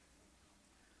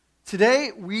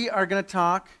Today, we are going to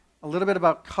talk a little bit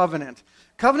about covenant.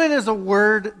 Covenant is a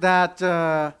word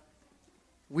that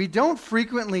we don't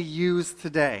frequently use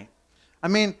today. I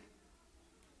mean,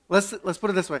 let's put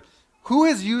it this way. Who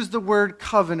has used the word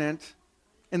covenant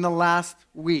in the last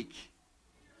week?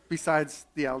 Besides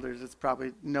the elders, it's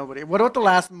probably nobody. What about the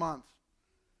last month?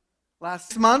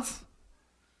 Last month?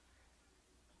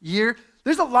 Year?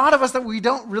 There's a lot of us that we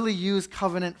don't really use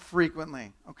covenant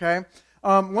frequently, okay?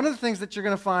 One of the things that you're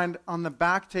going to find on the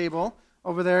back table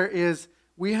over there is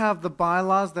we have the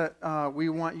bylaws that we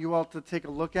want you all to take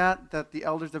a look at, that the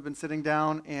elders have been sitting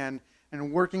down and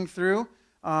working through.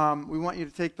 We want you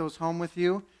to take those home with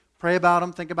you, pray about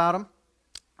them, think about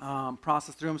them,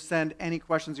 process through them, send any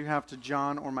questions you have to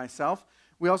John or myself.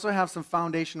 We also have some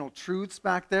foundational truths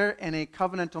back there and a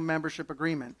covenantal membership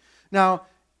agreement. Now,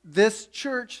 this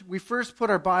church, we first put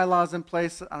our bylaws in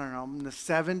place, I don't know, in the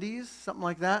 70s, something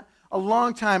like that, a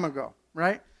long time ago,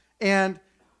 right? And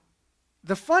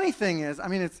the funny thing is, I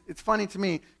mean, it's funny to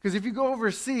me, because if you go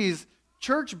overseas,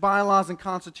 church bylaws and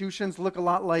constitutions look a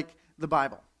lot like the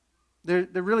Bible. They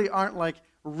really aren't like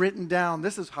written down,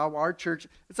 this is how our church,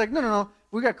 it's like, no,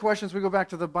 we got questions, we go back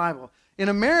to the Bible. In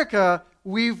America,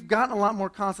 we've gotten a lot more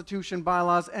constitution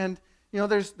bylaws, and you know,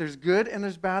 there's good and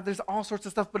there's bad, there's all sorts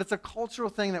of stuff, but it's a cultural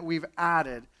thing that we've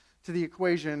added to the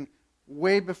equation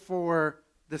way before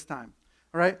this time,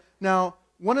 all right? Now,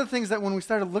 one of the things that when we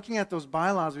started looking at those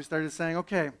bylaws, we started saying,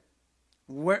 okay,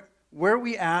 where are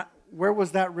we at? Where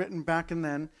was that written back and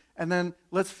then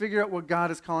let's figure out what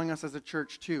God is calling us as a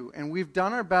church to. And we've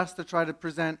done our best to try to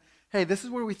present, hey, this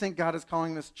is where we think God is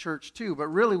calling this church to, but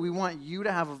really we want you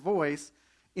to have a voice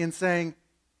in saying,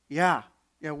 yeah,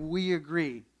 we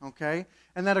agree, okay?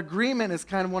 And that agreement is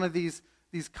kind of one of these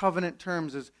covenant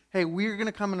terms is, hey, we're going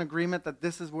to come in agreement that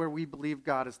this is where we believe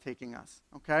God is taking us,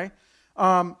 okay?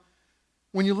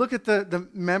 When you look at the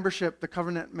membership, the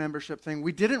covenant membership thing,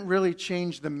 we didn't really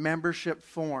change the membership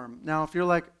form. Now, if you're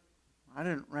like, I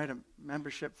didn't write a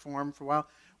membership form for a while,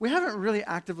 we haven't really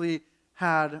actively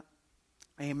had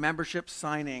a membership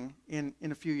signing in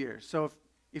a few years. So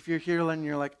if you're here and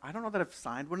you're like, I don't know that I've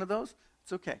signed one of those,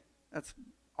 it's okay. That's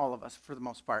all of us for the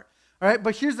most part. All right,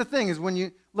 but here's the thing is when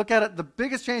you look at it, the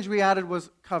biggest change we added was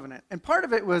covenant. And part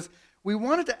of it was we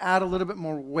wanted to add a little bit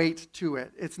more weight to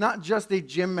it. It's not just a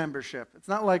gym membership. It's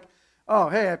not like, oh,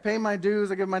 hey, I pay my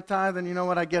dues, I give my tithe, and you know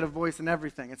what, I get a voice in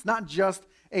everything. It's not just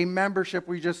a membership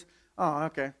where you just, oh,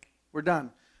 okay, we're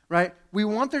done, right? We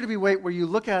want there to be weight where you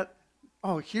look at,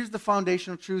 oh, here's the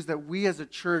foundational truths that we as a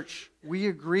church, we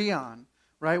agree on,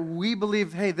 right? We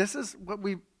believe, hey, this is what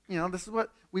we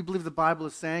believe the Bible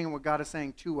is saying and what God is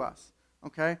saying to us,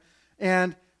 okay?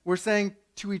 And we're saying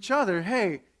to each other,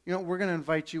 hey, we're going to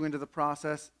invite you into the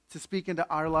process to speak into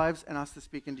our lives and us to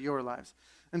speak into your lives.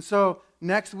 And so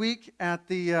next week at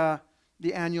the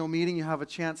annual meeting, you have a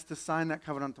chance to sign that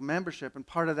covenantal membership, and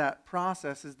part of that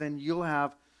process is then you'll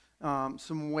have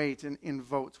some weight in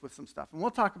votes with some stuff. And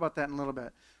we'll talk about that in a little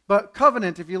bit. But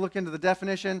covenant, if you look into the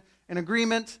definition, an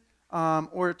agreement,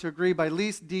 or to agree by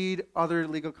lease, deed, other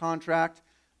legal contract,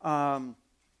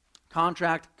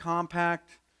 compact,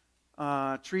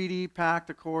 treaty, pact,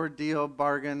 accord, deal,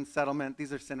 bargain, settlement.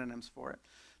 These are synonyms for it.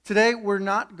 Today, we're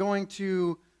not going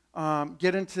to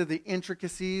get into the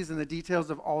intricacies and the details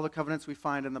of all the covenants we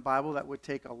find in the Bible. That would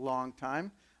take a long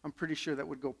time. I'm pretty sure that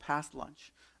would go past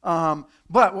lunch. But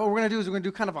what we're going to do is we're going to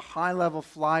do kind of a high-level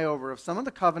flyover of some of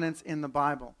the covenants in the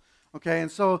Bible. Okay,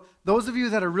 and so those of you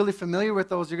that are really familiar with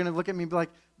those, you're going to look at me and be like,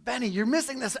 Benny, you're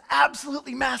missing this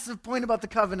absolutely massive point about the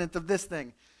covenant of this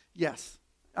thing. Yes.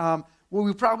 Well,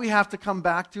 we probably have to come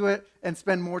back to it and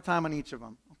spend more time on each of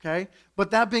them, okay?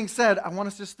 But that being said, I want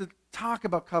us just to talk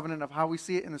about covenant of how we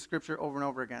see it in the Scripture over and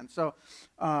over again. So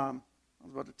I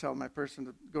was about to tell my person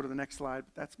to go to the next slide,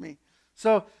 but that's me.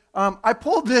 So I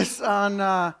pulled this on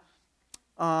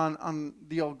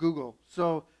the old Google.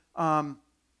 So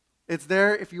it's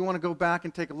there if you want to go back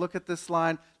and take a look at this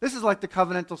slide. This is like the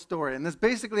covenantal story. And this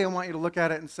basically, I want you to look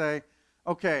at it and say,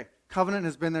 okay, covenant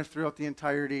has been there throughout the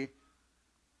entirety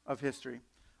of history.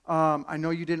 I know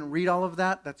you didn't read all of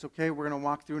that. That's okay. We're going to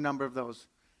walk through a number of those.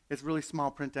 It's really small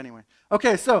print anyway.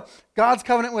 Okay, so God's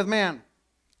covenant with man.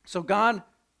 So God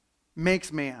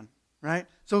makes man, right?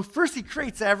 So first he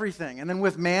creates everything. And then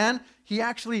with man, he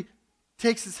actually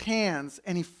takes his hands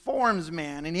and he forms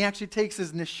man, and he actually takes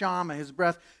his neshama, his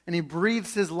breath, and he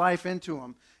breathes his life into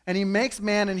him. And he makes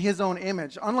man in his own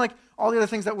image. Unlike all the other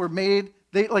things that were made,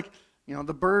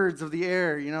 the birds of the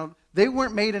air, they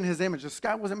weren't made in his image. The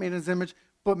sky wasn't made in his image,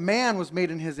 but man was made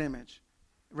in his image,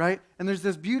 right? And there's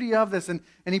this beauty of this. And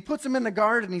he puts him in the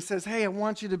garden. He says, hey, I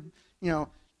want you to,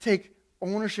 take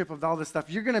ownership of all this stuff.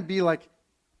 You're going to be like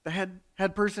the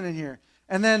head person in here.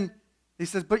 And then he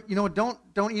says, but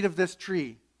don't eat of this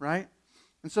tree, right?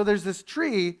 And so there's this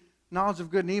tree, knowledge of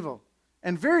good and evil.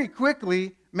 And very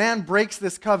quickly, man breaks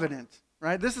this covenant,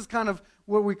 right? This is kind of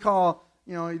what we call,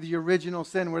 the original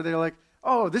sin, where they're like,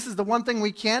 oh, this is the one thing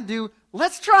we can't do.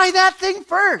 Let's try that thing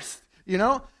first,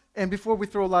 And before we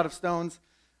throw a lot of stones,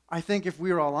 I think if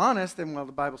we were all honest, and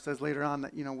the Bible says later on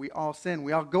that, we all sin.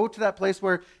 We all go to that place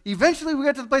where eventually we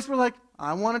get to the place where we're like,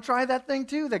 I want to try that thing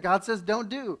too that God says don't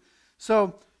do.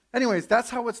 So anyways, that's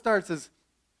how it starts, is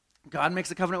God makes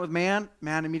a covenant with man.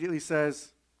 Man immediately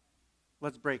says,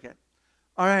 let's break it.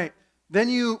 All right. Then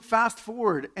you fast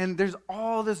forward, and there's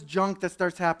all this junk that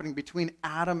starts happening between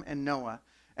Adam and Noah.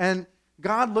 And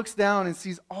God looks down and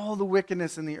sees all the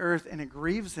wickedness in the earth, and it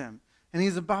grieves him. And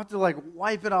he's about to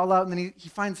wipe it all out, and then he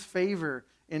finds favor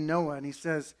in Noah, and he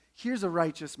says, here's a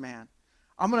righteous man.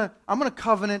 I'm gonna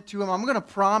covenant to him. I'm gonna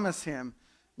promise him,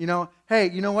 hey,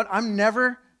 you know what? I'm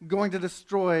never going to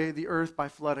destroy the earth by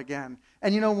flood again.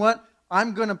 And you know what?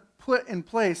 I'm gonna put in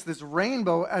place this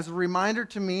rainbow as a reminder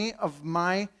to me of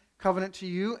my covenant to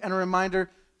you, and a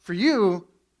reminder for you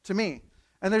to me.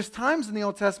 And there's times in the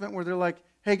Old Testament where they're like,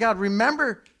 hey, God,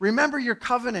 remember your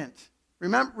covenant.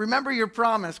 Remember your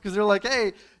promise. Because they're like,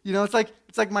 hey, it's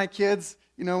like my kids,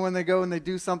 when they go and they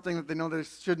do something that they know they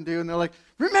shouldn't do, and they're like,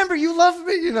 remember, you love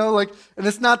me, and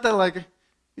it's not that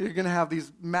you're going to have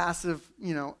these massive,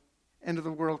 end of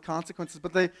the world consequences,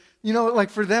 but they,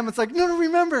 for them, it's like, no,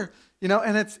 remember,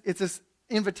 and it's this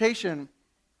invitation.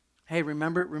 Hey,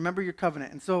 remember your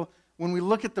covenant. And so when we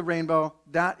look at the rainbow,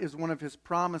 that is one of his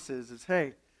promises, is,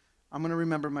 hey, I'm going to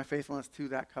remember my faithfulness to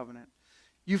that covenant.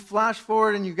 You flash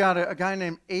forward, and you got a guy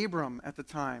named Abram at the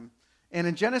time. And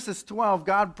in Genesis 12,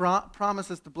 God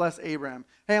promises to bless Abraham.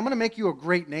 Hey, I'm going to make you a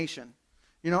great nation.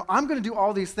 I'm going to do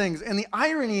all these things. And the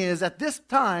irony is, at this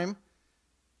time,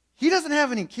 he doesn't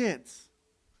have any kids.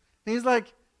 And he's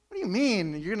like, what do you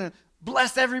mean? You're going to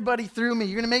bless everybody through me.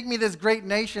 You're going to make me this great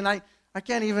nation. I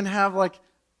can't even have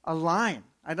a line.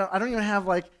 I don't even have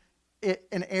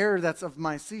an heir that's of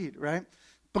my seed, right?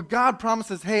 But God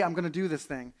promises, hey, I'm going to do this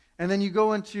thing. And then you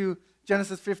go into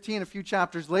Genesis 15, a few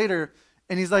chapters later,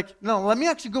 and he's like, no, let me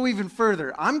actually go even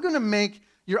further. I'm going to make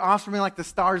your offspring like the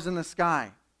stars in the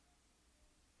sky,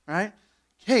 right?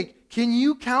 Hey, can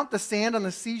you count the sand on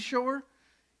the seashore?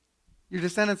 Your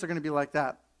descendants are going to be like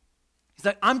that. He's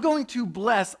like, I'm going to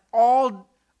bless all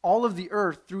of the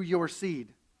earth through your seed.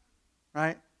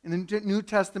 Right? In the New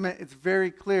Testament, it's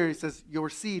very clear. He says, your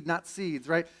seed, not seeds,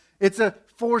 right? It's a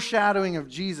foreshadowing of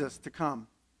Jesus to come.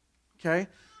 Okay?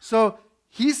 So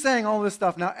he's saying all this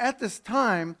stuff. Now, at this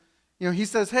time, he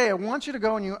says, hey, I want you to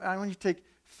go and I want you to take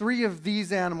 3 of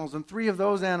these animals and 3 of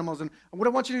those animals. And what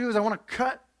I want you to do is I want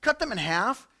to cut them in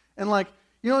half. And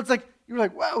it's like, you're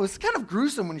like, wow, it's kind of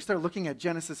gruesome when you start looking at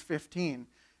Genesis 15.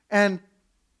 And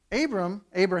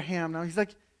Abraham, now he's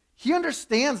like, he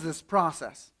understands this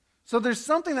process. So there's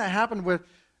something that happened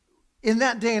in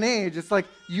that day and age. It's like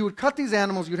you would cut these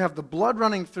animals, you'd have the blood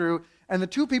running through, and the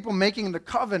 2 people making the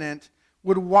covenant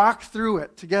would walk through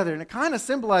it together. And it kind of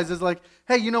symbolizes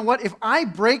hey, you know what? If I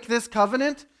break this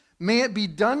covenant, may it be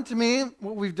done to me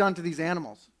what we've done to these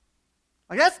animals.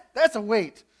 That's a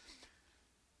weight.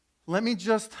 Let me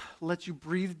just let you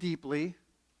breathe deeply.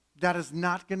 That is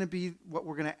not going to be what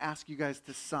we're going to ask you guys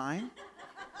to sign.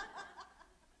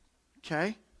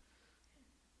 Okay?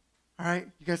 All right,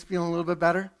 you guys feeling a little bit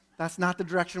better? That's not the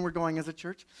direction we're going as a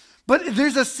church. But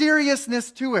there's a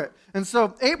seriousness to it. And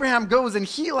so Abraham goes and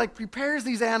he prepares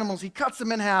these animals. He cuts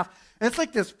them in half. And it's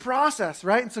like this process,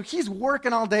 right? And so he's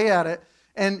working all day at it.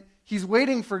 And he's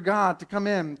waiting for God to come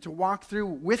in to walk through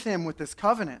with him with this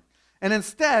covenant. And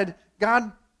instead,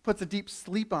 God puts a deep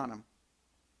sleep on him.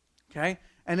 Okay?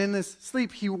 And in this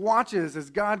sleep, he watches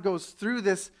as God goes through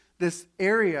this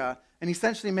area and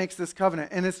essentially makes this covenant.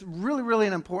 And it's really, really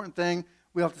an important thing.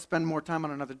 We'll have to spend more time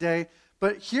on another day.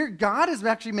 But here, God is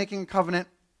actually making a covenant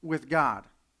with God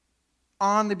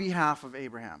on the behalf of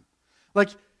Abraham.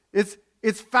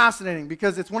 It's fascinating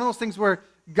because it's one of those things where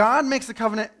God makes a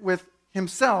covenant with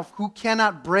himself who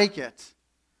cannot break it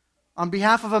on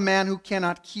behalf of a man who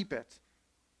cannot keep it.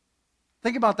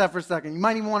 Think about that for a second. You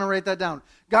might even want to write that down.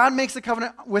 God makes a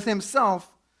covenant with himself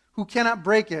who cannot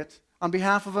break it on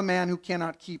behalf of a man who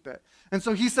cannot keep it. And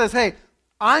so he says, hey,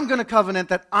 I'm going to covenant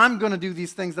that I'm going to do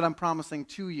these things that I'm promising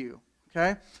to you.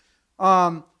 Okay?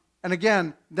 And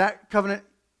again, that covenant,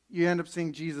 you end up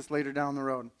seeing Jesus later down the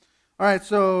road. All right,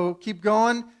 so keep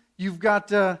going. You've got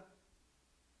the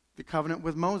covenant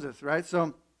with Moses, right?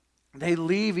 So they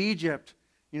leave Egypt.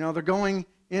 They're going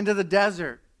into the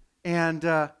desert. And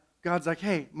God's like,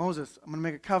 hey, Moses, I'm going to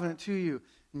make a covenant to you.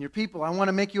 and your people. I want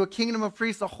to make you a kingdom of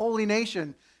priests, a holy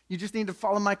nation. You just need to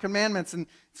follow my commandments. And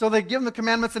so they give them the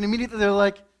commandments, and immediately they're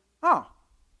like, oh,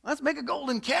 let's make a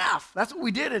golden calf. That's what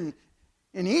we did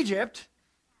in Egypt.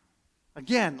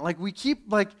 Again, like we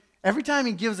keep, like every time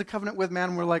he gives a covenant with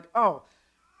man, we're like, oh,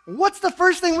 what's the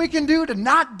first thing we can do to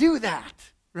not do that,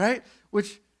 right?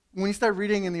 Which, when you start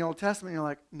reading in the Old Testament, you're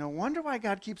like, no wonder why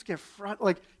God keeps getting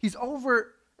like he's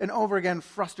over and over again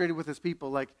frustrated with his people.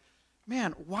 Like,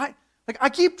 man, why? Like, I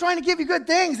keep trying to give you good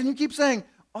things, and you keep saying,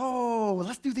 oh,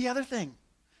 let's do the other thing.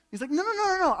 He's like, no.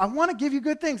 I want to give you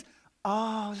good things.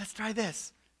 Oh, let's try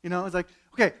this. It's like,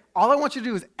 okay, all I want you to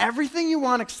do is everything you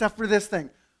want except for this thing.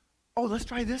 Oh, let's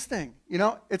try this thing.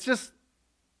 It's just,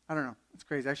 I don't know. It's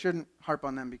crazy. I shouldn't harp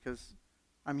on them because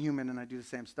I'm human and I do the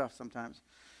same stuff sometimes.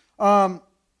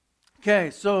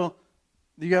 Okay, so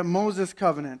you got Moses'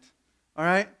 covenant, all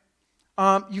right?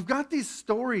 You've got these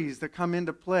stories that come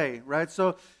into play, right?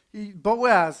 So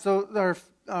Boaz, so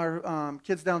our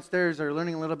kids downstairs are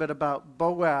learning a little bit about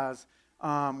Boaz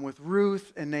with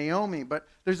Ruth and Naomi. But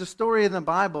there's a story in the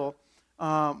Bible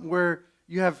where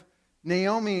you have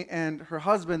Naomi and her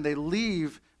husband, they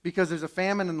leave because there's a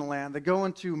famine in the land. They go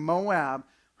into Moab.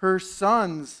 Her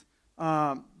sons,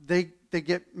 they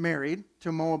get married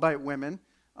to Moabite women.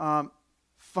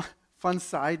 Fun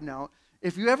side note,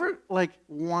 if you ever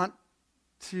want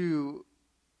to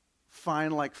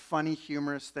find funny,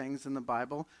 humorous things in the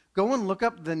Bible, go and look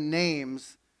up the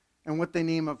names and what they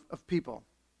name of people.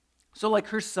 So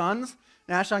her sons,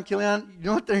 Nahshon, Chilion, you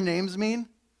know what their names mean?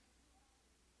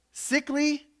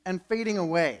 Sickly and fading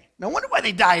away. No wonder why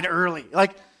they died early.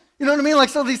 You know what I mean?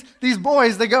 So these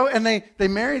boys, they go and they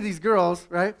marry these girls,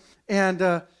 right? And,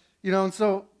 and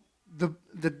so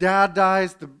the dad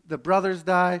dies, the brothers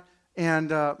die,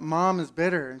 and mom is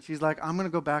bitter. And she's like, I'm going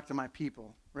to go back to my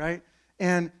people, right?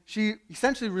 And she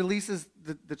essentially releases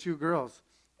the two girls.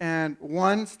 And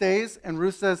one stays, and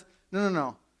Ruth says,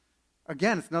 no.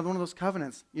 Again, it's another one of those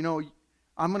covenants.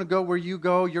 I'm going to go where you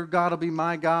go. Your God will be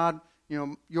my God.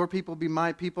 Your people will be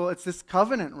my people. It's this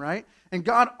covenant, right? And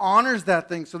God honors that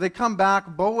thing. So they come back.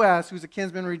 Boaz, who's a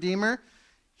kinsman redeemer,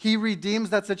 he redeems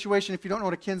that situation. If you don't know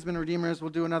what a kinsman redeemer is, we'll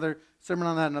do another sermon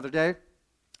on that another day.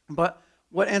 But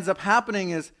what ends up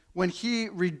happening is when he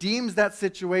redeems that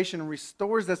situation and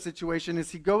restores that situation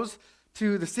is he goes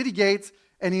to the city gates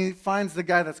and he finds the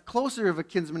guy that's closer of a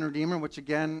kinsman redeemer, which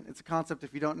again, it's a concept.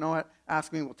 If you don't know it,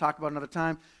 ask me. We'll talk about it another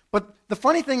time. But the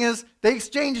funny thing is they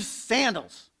exchange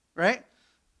sandals, right?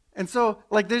 And so,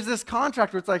 there's this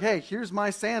contract where it's like, hey, here's my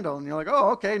sandal. And you're like, oh,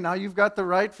 okay, now you've got the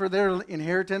right for their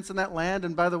inheritance in that land.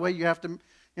 And by the way, you have to,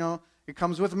 it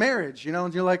comes with marriage,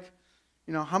 and you're like,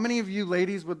 how many of you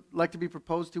ladies would like to be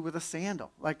proposed to with a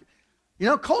sandal?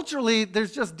 Culturally,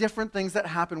 there's just different things that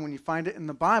happen when you find it in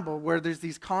the Bible where there's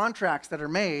these contracts that are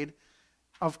made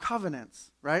of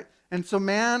covenants, right? And so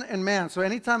man and man. So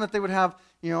anytime that they would have,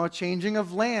 a changing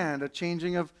of land, a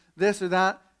changing of this or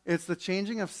that, it's the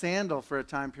changing of sandal for a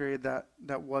time period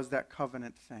that was that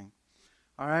covenant thing.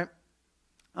 All right?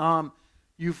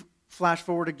 You flash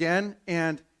forward again,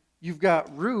 and you've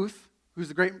got Ruth, who's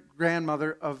the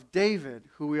great-grandmother of David,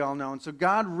 who we all know. And so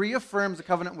God reaffirms the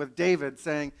covenant with David,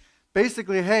 saying,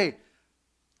 basically, hey,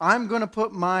 I'm going to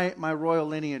put my royal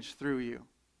lineage through you.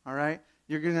 All right?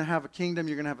 You're going to have a kingdom.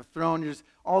 You're going to have a throne. There's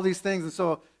all these things. And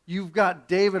so you've got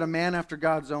David, a man after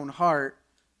God's own heart,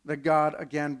 that God,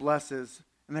 again, blesses.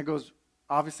 And that goes,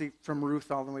 obviously, from Ruth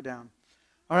all the way down.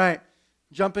 All right,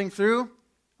 jumping through.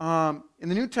 In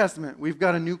the New Testament, we've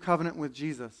got a new covenant with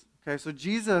Jesus. Okay, so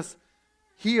Jesus,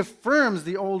 he affirms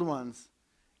the old ones.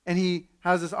 And he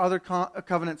has this other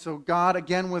covenant. So God,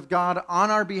 again, with God on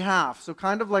our behalf. So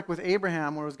kind of like with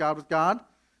Abraham, where it was God with God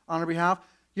on our behalf.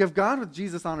 You have God with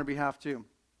Jesus on our behalf, too.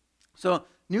 So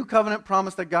new covenant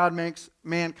promise that God makes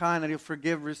mankind, that he'll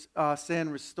forgive sin,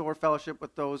 restore fellowship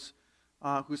with those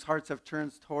whose hearts have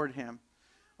turned toward him.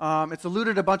 It's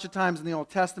alluded a bunch of times in the Old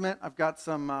Testament. I've got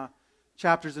some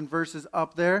chapters and verses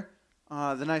up there.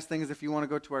 The nice thing is if you want to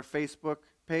go to our Facebook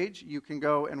page, you can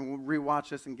go and rewatch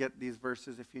this and get these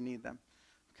verses if you need them.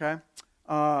 Okay?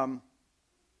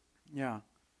 Yeah.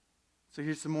 So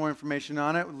here's some more information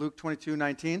on it. Luke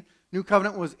 22:19. New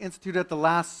covenant was instituted at the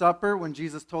Last Supper when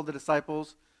Jesus told the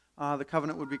disciples the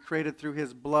covenant would be created through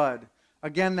his blood.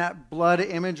 Again, that blood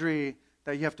imagery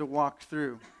that you have to walk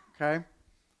through. Okay?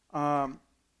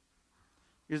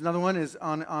 Here's another one is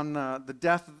on the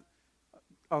death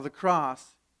of the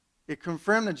cross. It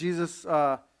confirmed that Jesus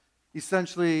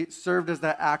essentially served as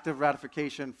that act of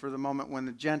ratification for the moment when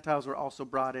the Gentiles were also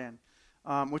brought in,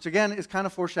 which again is kind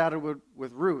of foreshadowed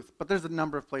with Ruth, but there's a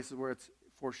number of places where it's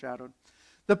foreshadowed.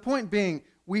 The point being,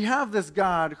 we have this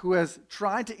God who has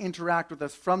tried to interact with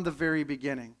us from the very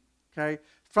beginning, okay?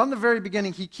 From the very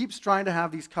beginning, he keeps trying to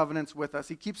have these covenants with us.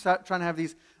 He keeps trying to have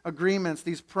these agreements,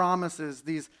 these promises,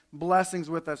 these blessings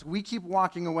with us. We keep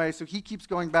walking away, so he keeps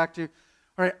going back to,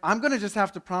 all right, I'm going to just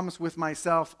have to promise with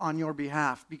myself on your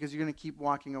behalf because you're going to keep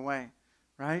walking away,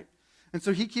 right? And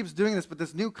so he keeps doing this, but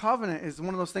this new covenant is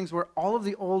one of those things where all of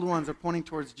the old ones are pointing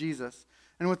towards Jesus.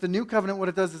 And with the new covenant, what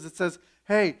it does is it says,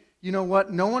 hey, you know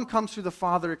what? No one comes through the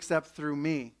Father except through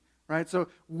me, right? So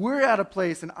we're at a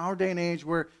place in our day and age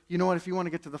where, you know what? If you want to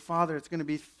get to the Father, it's going to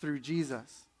be through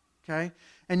Jesus, okay?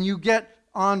 And you get,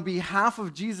 on behalf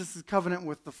of Jesus' covenant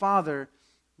with the Father,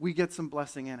 we get some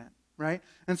blessing in it, right?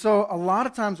 And so a lot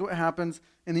of times what happens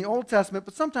in the Old Testament,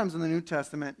 but sometimes in the New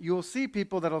Testament, you'll see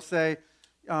people that'll say,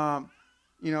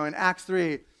 in Acts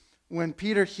 3, when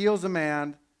Peter heals a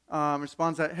man,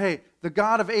 responds that, hey, the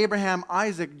God of Abraham,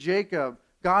 Isaac, Jacob,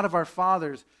 God of our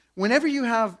fathers. Whenever you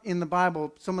have in the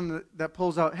Bible someone that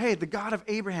pulls out, hey, the God of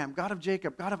Abraham, God of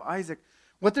Jacob, God of Isaac,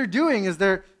 what they're doing is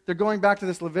they're going back to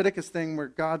this Leviticus thing where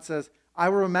God says, I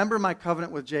will remember my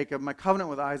covenant with Jacob, my covenant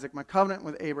with Isaac, my covenant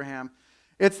with Abraham.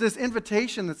 It's this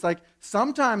invitation that's like,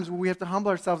 sometimes we have to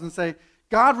humble ourselves and say,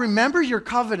 God, remember your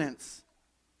covenants.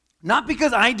 Not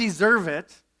because I deserve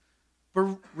it,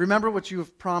 but remember what you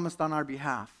have promised on our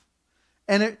behalf.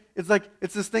 And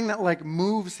it's this thing that like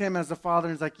moves him as a father,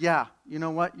 and he's like, yeah, you know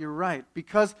what, you're right.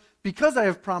 Because I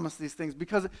have promised these things,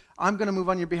 because I'm going to move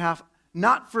on your behalf,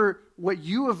 not for what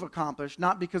you have accomplished,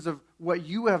 not because of what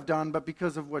you have done, but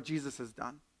because of what Jesus has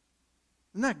done.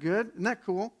 Isn't that good? Isn't that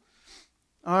cool?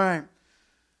 All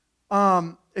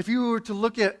right. If you were to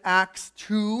look at Acts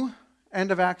 2,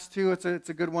 end of Acts 2, it's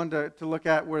a good one to look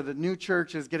at, where the new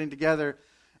church is getting together.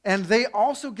 And they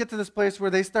also get to this place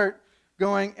where they start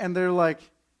going and they're like,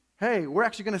 hey, we're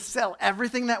actually going to sell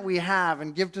everything that we have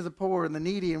and give to the poor and the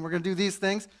needy, and we're going to do these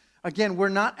things. Again, we're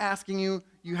not asking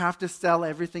you have to sell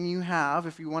everything you have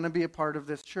if you want to be a part of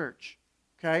this church,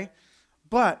 okay?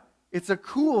 But it's a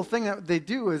cool thing that they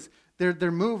do is they're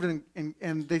moved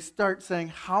and they start saying,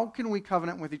 how can we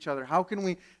covenant with each other? How can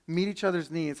we meet each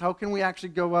other's needs? How can we actually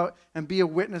go out and be a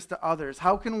witness to others?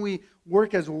 How can we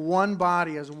work as one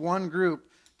body, as one group,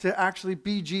 to actually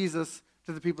be Jesus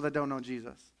to the people that don't know Jesus?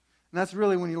 And that's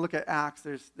really, when you look at Acts,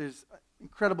 there's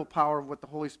incredible power of what the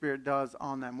Holy Spirit does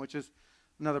on them, which is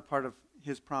another part of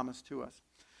his promise to us.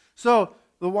 So,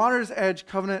 the Water's Edge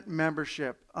covenant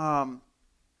membership.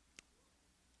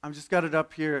 I've just got it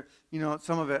up here,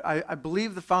 some of it. I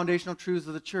believe the foundational truths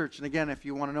of the church. And again, if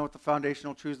you want to know what the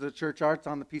foundational truths of the church are, it's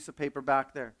on the piece of paper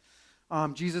back there.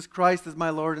 Jesus Christ is my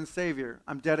Lord and Savior.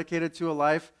 I'm dedicated to a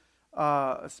life,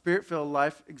 a spirit-filled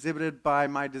life exhibited by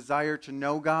my desire to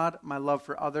know God, my love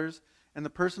for others, and the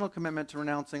personal commitment to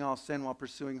renouncing all sin while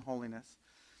pursuing holiness.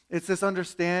 It's this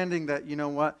understanding that, you know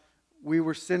what, we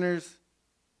were sinners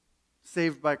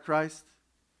saved by Christ,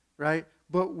 right?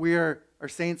 But we are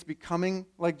saints becoming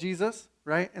like Jesus,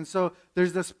 right? And so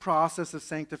there's this process of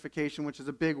sanctification, which is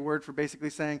a big word for basically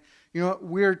saying,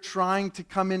 we're trying to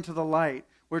come into the light.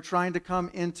 We're trying to come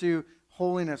into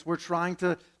holiness. We're trying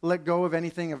to let go of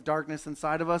anything of darkness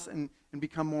inside of us and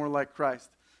become more like Christ.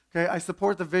 Okay, I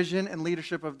support the vision and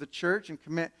leadership of the church and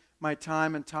commit my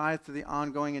time and tithe to the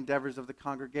ongoing endeavors of the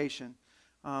congregation.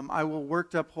 I will work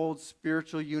to uphold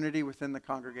spiritual unity within the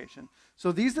congregation.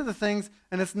 So these are the things,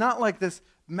 and it's not like this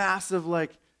massive,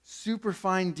 like, super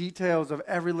fine details of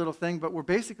every little thing, but we're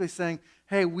basically saying,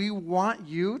 hey, we want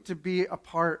you to be a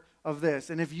part of this.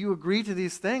 And if you agree to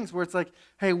these things where it's like,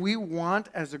 hey, we want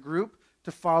as a group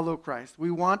to follow Christ.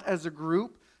 We want as a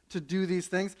group to do these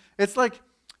things. It's like,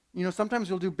 sometimes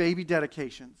you'll do baby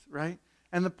dedications, right?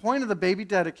 And the point of the baby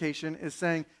dedication is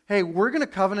saying, hey, we're going to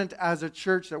covenant as a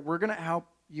church that we're going to help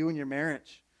you in your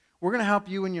marriage. We're going to help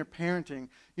you in your parenting.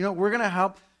 We're going to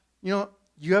help,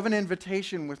 you have an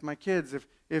invitation with my kids.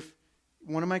 If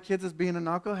one of my kids is being a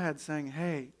knucklehead saying,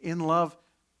 hey, in love,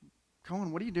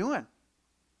 Cohen, what are you doing?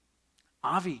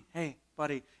 Avi, hey,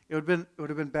 buddy, it would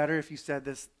have been better if you said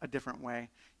this a different way.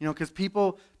 Because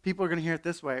people are going to hear it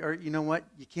this way. Or, you know what,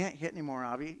 you can't hit anymore,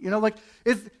 Avi.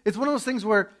 It's one of those things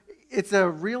where it's a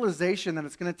realization that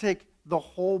it's going to take the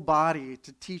whole body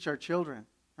to teach our children,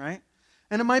 right?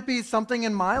 And it might be something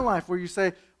in my life where you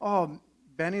say, oh,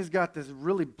 Benny's got this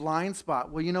really blind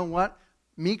spot. Well, you know what?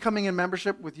 Me coming in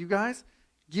membership with you guys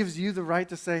gives you the right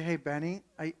to say, hey, Benny,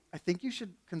 I think you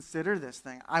should consider this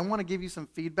thing. I want to give you some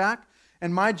feedback.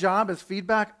 And my job as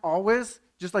feedback always,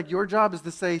 just like your job, is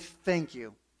to say thank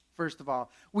you, first of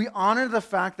all. We honor the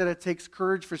fact that it takes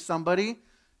courage for somebody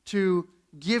to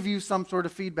give you some sort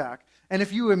of feedback. And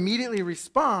if you immediately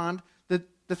respond,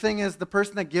 the thing is, the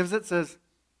person that gives it says,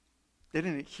 they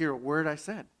didn't hear a word I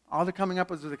said. All they're coming up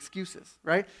with excuses,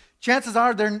 right? Chances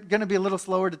are they're going to be a little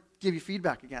slower to give you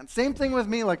feedback again. Same thing with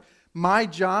me. Like, my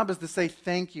job is to say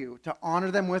thank you, to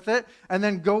honor them with it, and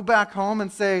then go back home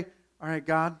and say, all right,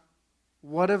 God,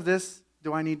 what of this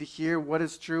do I need to hear? What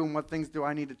is true, and what things do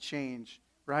I need to change,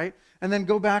 right? And then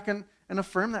go back and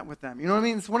affirm that with them. You know what I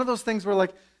mean? It's one of those things where,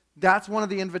 like, that's one of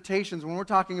the invitations when we're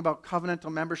talking about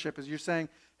covenantal membership is you're saying,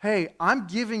 hey, I'm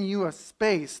giving you a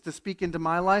space to speak into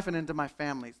my life and into my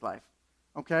family's life.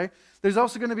 Okay? There's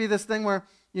also going to be this thing where,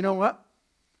 you know what?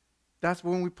 That's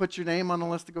when we put your name on the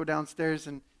list to go downstairs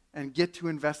and get to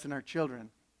invest in our children.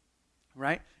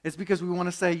 Right? It's because we want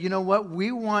to say, you know what?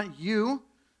 We want you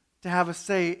to have a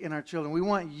say in our children. We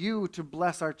want you to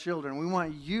bless our children. We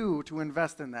want you to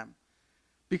invest in them.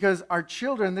 Because our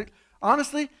children,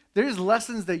 honestly, there's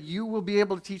lessons that you will be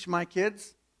able to teach my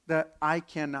kids that I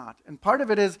cannot. And part of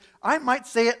it is, I might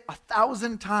say it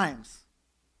 1,000 times.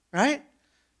 Right?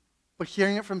 But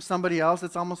hearing it from somebody else,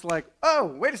 it's almost like,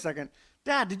 oh, wait a second.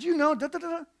 Dad, did you know? Da, da, da,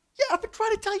 da. Yeah, I've been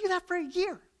trying to tell you that for a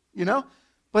year. You know?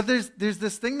 But there's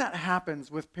this thing that happens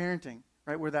with parenting,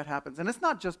 right, where that happens. And it's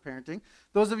not just parenting.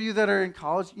 Those of you that are in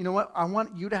college, you know what? I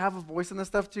want you to have a voice in this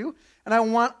stuff too. And I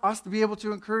want us to be able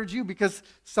to encourage you because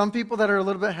some people that are a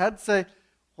little bit ahead say,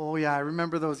 oh, yeah, I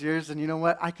remember those years. And you know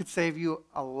what? I could save you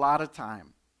a lot of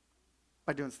time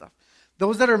by doing stuff.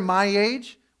 Those that are my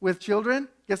age with children,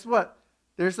 guess what?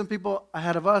 There's some people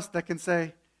ahead of us that can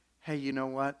say, hey, you know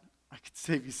what? I could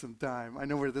save you some time. I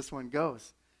know where this one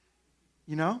goes.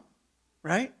 You know?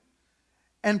 Right?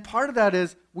 And part of that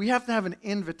is we have to have an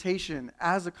invitation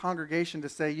as a congregation to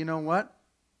say, you know what?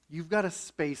 You've got a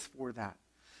space for that.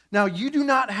 Now, you do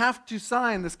not have to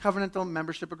sign this covenantal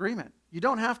membership agreement. You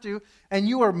don't have to, and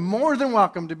you are more than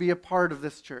welcome to be a part of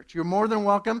this church. You're more than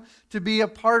welcome to be a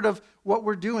part of what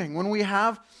we're doing. When we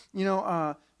have,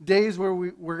 days where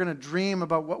we're going to dream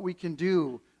about what we can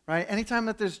do, right? Anytime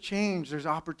that there's change, there's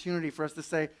opportunity for us to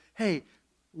say, hey,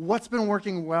 what's been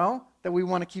working well that we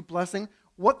want to keep blessing?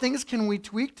 What things can we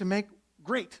tweak to make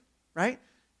great, right?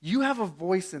 You have a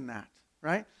voice in that,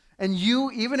 right? And you,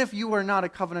 even if you are not a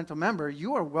covenantal member,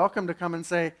 you are welcome to come and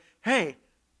say, hey,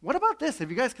 what about this?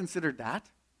 Have you guys considered that?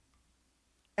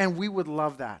 And we would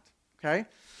love that, okay?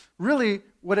 Really,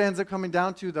 what it ends up coming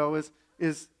down to, though,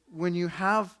 is when you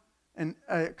have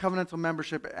a covenantal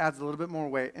membership, it adds a little bit more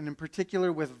weight, and in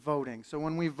particular with voting. So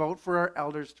when we vote for our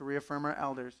elders to reaffirm our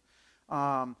elders,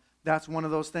 that's one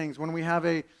of those things. When we have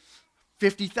a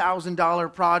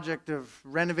 $50,000 project of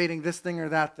renovating this thing or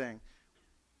that thing,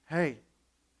 hey,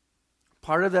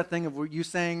 part of that thing of you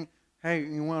saying, hey,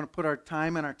 you want to put our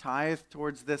time and our tithe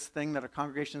towards this thing that our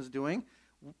congregation is doing,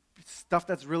 stuff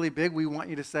that's really big, we want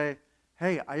you to say,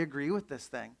 hey, I agree with this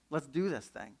thing. Let's do this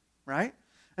thing, right?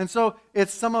 And so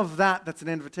it's some of that that's an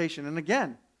invitation. And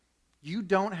again, you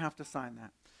don't have to sign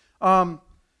that.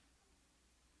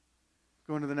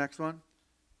 Going to the next one.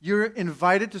 You're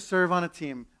invited to serve on a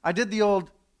team. I did the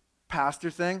old pastor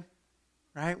thing,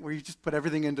 right, where you just put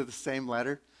everything into the same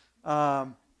letter. I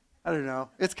don't know.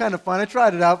 It's kind of fun. I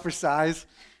tried it out for size.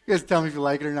 You guys tell me if you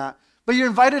like it or not. But you're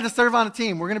invited to serve on a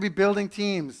team. We're going to be building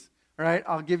teams, all right?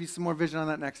 I'll give you some more vision on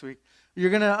that next week.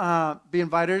 You're going to be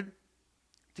invited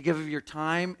to give of your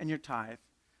time and your tithe,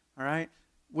 all right?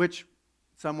 Which, in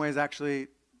some ways, actually,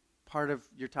 part of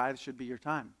your tithe should be your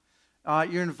time.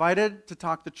 You're invited to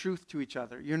talk the truth to each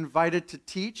other. You're invited to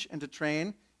teach and to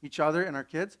train each other and our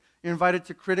kids. You're invited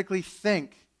to critically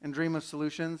think and dream of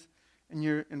solutions. And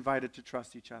you're invited to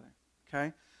trust each other,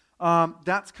 okay?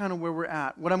 That's kind of where we're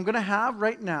at. What I'm going to have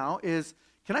right now is,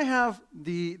 can I have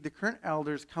the current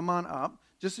elders come on up,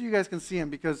 just so you guys can see them,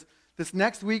 because this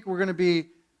next week we're going to be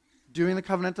doing the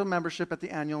covenantal membership at the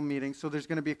annual meeting, so there's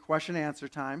going to be a question and answer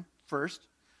time first.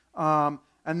 And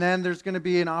then there's going to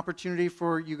be an opportunity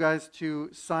for you guys to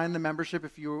sign the membership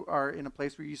if you are in a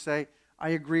place where you say,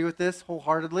 I agree with this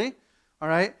wholeheartedly. All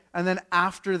right? And then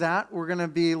after that, we're going to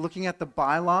be looking at the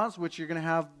bylaws, which you're going to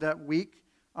have that week.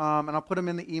 And I'll put them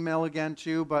in the email again,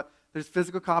 too. But there's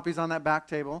physical copies on that back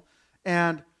table.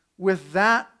 And with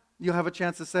that, you'll have a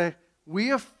chance to say,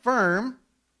 we affirm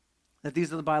that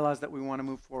these are the bylaws that we want to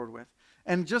move forward with.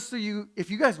 And just so if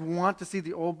you guys want to see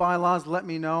the old bylaws, let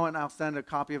me know, and I'll send a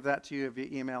copy of that to you via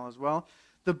email as well.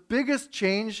 The biggest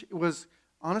change was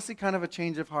honestly kind of a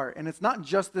change of heart. And it's not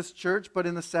just this church, but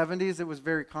in the 70s, it was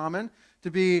very common to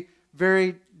be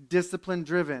very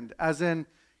discipline-driven, as in,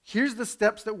 here's the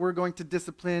steps that we're going to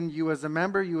discipline you as a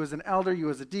member, you as an elder, you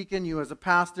as a deacon, you as a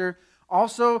pastor.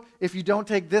 Also, if you don't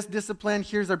take this discipline,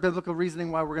 here's our biblical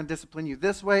reasoning why we're going to discipline you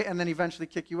this way, and then eventually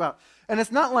kick you out. And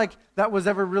it's not like that was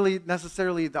ever really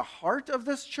necessarily the heart of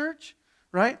this church,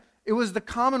 right? it was the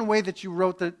common way that you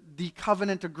wrote the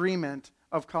covenant agreement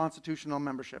of constitutional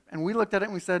membership. And we looked at it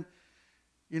and we said,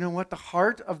 you know what? The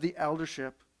heart of the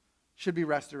eldership should be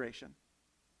restoration,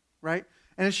 right?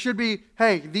 And it should be,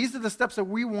 hey, these are the steps that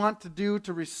we want to do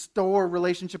to restore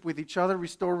relationship with each other,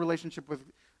 restore relationship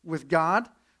with God,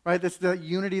 right? That's the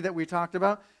unity that we talked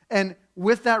about. And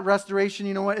with that restoration,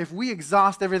 you know what? If we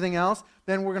exhaust everything else,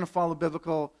 then we're going to follow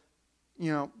biblical,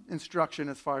 instruction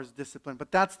as far as discipline.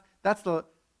 But that's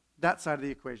that side of the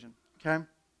equation, okay?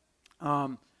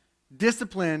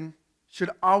 Discipline should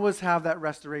always have that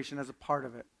restoration as a part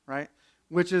of it, right?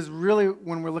 Which is really,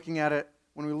 when we're looking at it,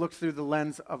 when we look through the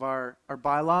lens of our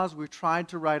bylaws, we tried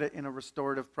to write it in a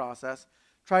restorative process,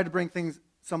 tried to bring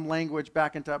some language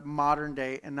back into modern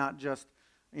day and not just,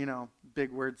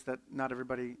 big words that not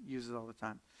everybody uses all the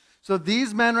time. So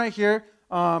these men right here,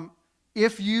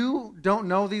 if you don't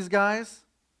know these guys,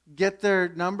 get their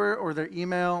number or their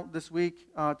email this week,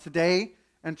 today,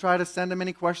 and try to send them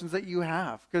any questions that you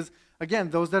have. Because, again,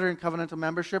 those that are in covenantal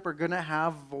membership are going to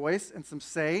have voice and some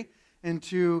say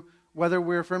into whether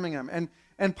we're affirming them.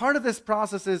 And part of this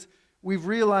process is we've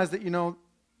realized that,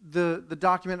 the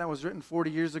document that was written 40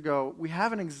 years ago, we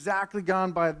haven't exactly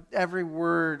gone by every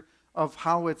word of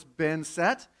how it's been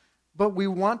set, but we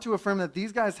want to affirm that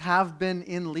these guys have been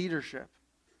in leadership.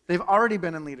 They've already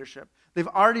been in leadership. They've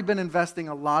already been investing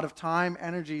a lot of time,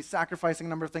 energy, sacrificing a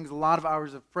number of things, a lot of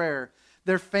hours of prayer.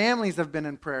 Their families have been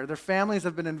in prayer. Their families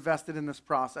have been invested in this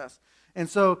process. And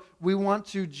so we want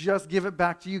to just give it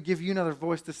back to you, give you another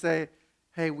voice to say,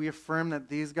 hey, we affirm that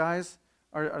these guys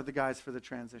are the guys for the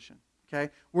transition. Okay?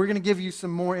 We're going to give you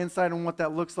some more insight on what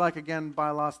that looks like. Again,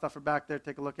 bylaws stuff are back there.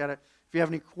 Take a look at it. If you have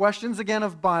any questions, again,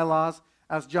 of bylaws,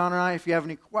 ask John or I. If you have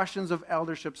any questions of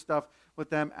eldership stuff with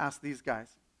them, ask these guys.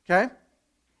 Okay?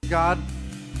 God,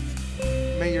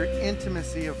 may your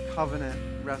intimacy of covenant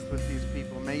rest with these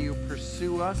people. May you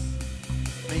pursue us.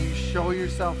 May you show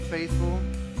yourself faithful.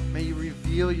 May you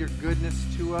reveal your goodness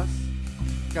to us.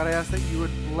 God, I ask that you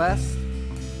would bless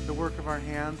the work of our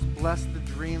hands, bless the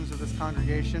dreams of this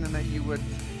congregation, and that you would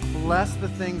bless the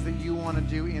things that you want to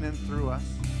do in and through us.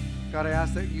 God, I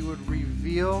ask that you would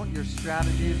reveal your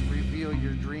strategies, reveal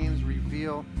your dreams,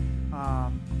 reveal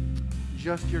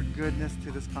just your goodness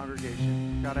to this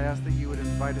congregation. God, I ask that you would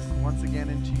invite us once again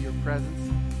into your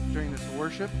presence during this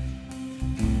worship,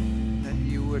 that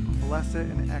you would bless it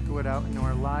and echo it out into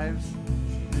our lives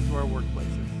and into our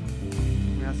workplaces.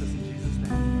 We ask this in Jesus'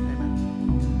 name.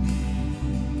 Amen.